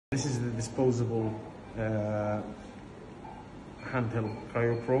This is the disposable handheld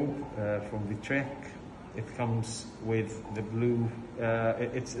cryoprobe from Vitreoretinal. It comes with the blue,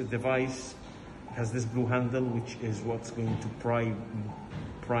 it's a device. It has this blue handle, which is what's going to prime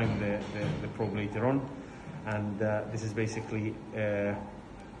the probe later on. And this is basically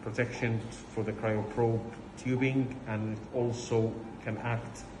protection for the cryoprobe tubing, and it also can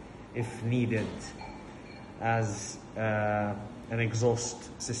act, if needed, as an exhaust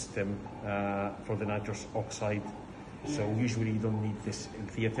system for the nitrous oxide. So usually you don't need this in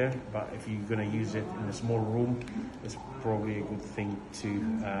theater, but if you're going to use it in a small room, it's probably a good thing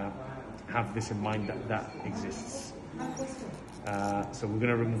to have this in mind that exists. So we're going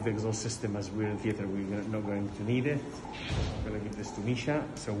to remove the exhaust system. As we're in theater, we're not going to need it. I'm going to give this to Misha.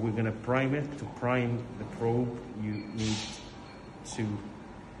 So we're going to prime it. To prime the probe, you need to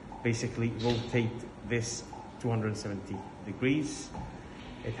basically rotate this 270 degrees.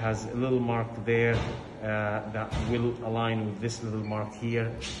 It has a little mark there that will align with this little mark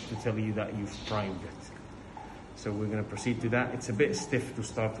here to tell you that you've primed it. So we're going to proceed to that. It's a bit stiff to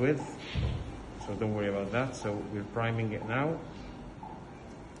start with, so don't worry about that. So we're priming it now.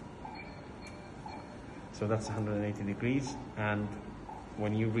 So that's 180 degrees, and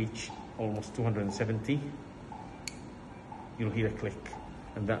when you reach almost 270, you'll hear a click,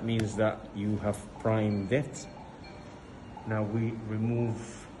 and that means that you have primed it. Now we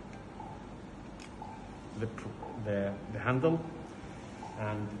remove the handle,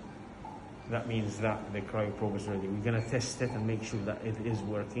 and that means that the cryoprobe is ready. We're going to test it and make sure that it is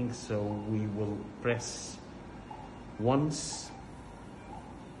working. So we will press once,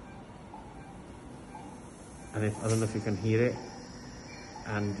 and I don't know if you can hear it,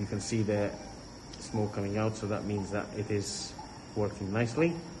 and you can see the smoke coming out, so that means that it is working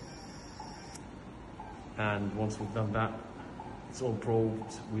nicely. And once we've done that, it's all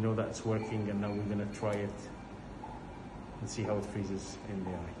probed, we know that it's working, and now we're going to try it and see how it freezes in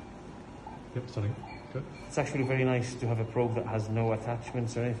the eye. Yep, stunning. Good. It's actually very nice to have a probe that has no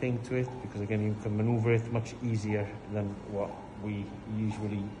attachments or anything to it, because again, you can maneuver it much easier than what we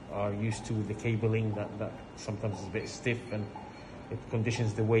usually are used to with the cabling that sometimes is a bit stiff, and it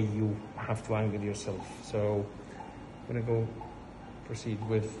conditions the way you have to angle yourself. So I'm going to proceed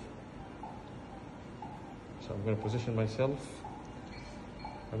with, so I'm going to position myself.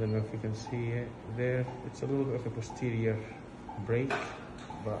 I don't know if you can see it there. It's a little bit of a posterior break,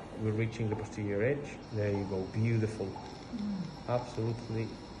 but we're reaching the posterior edge. There you go, beautiful. Absolutely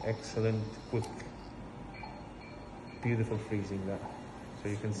excellent, quick, beautiful freezing that. So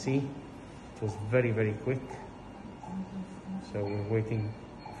you can see it was very, very quick. So we're waiting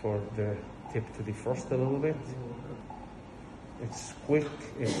for the tip to defrost a little bit. It's quick,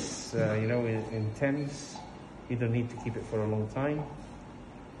 it's intense. You don't need to keep it for a long time.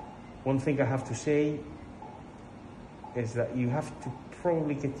 One thing I have to say is that you have to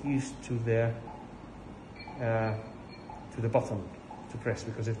probably get used to the button to press,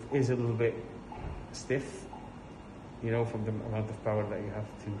 because it is a little bit stiff, from the amount of power that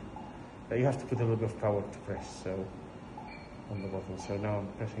you have to put a little bit of power to press. So on the button. So now I'm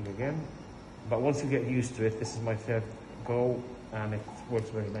pressing again. But once you get used to it, this is my third go, and it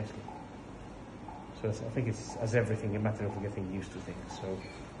works very nicely. So I think it's, as everything, a matter of getting used to things. So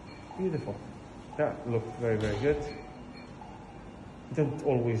beautiful. That looked very, very good. You don't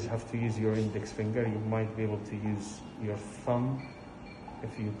always have to use your index finger. You might be able to use your thumb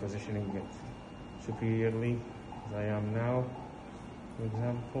if you're positioning it superiorly, as I am now, for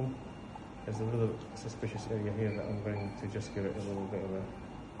example. There's a little suspicious area here that I'm going to just give it a little bit of a...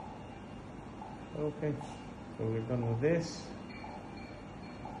 Okay, so we're done with this,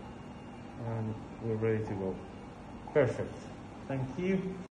 and we're ready to go. Perfect. Thank you.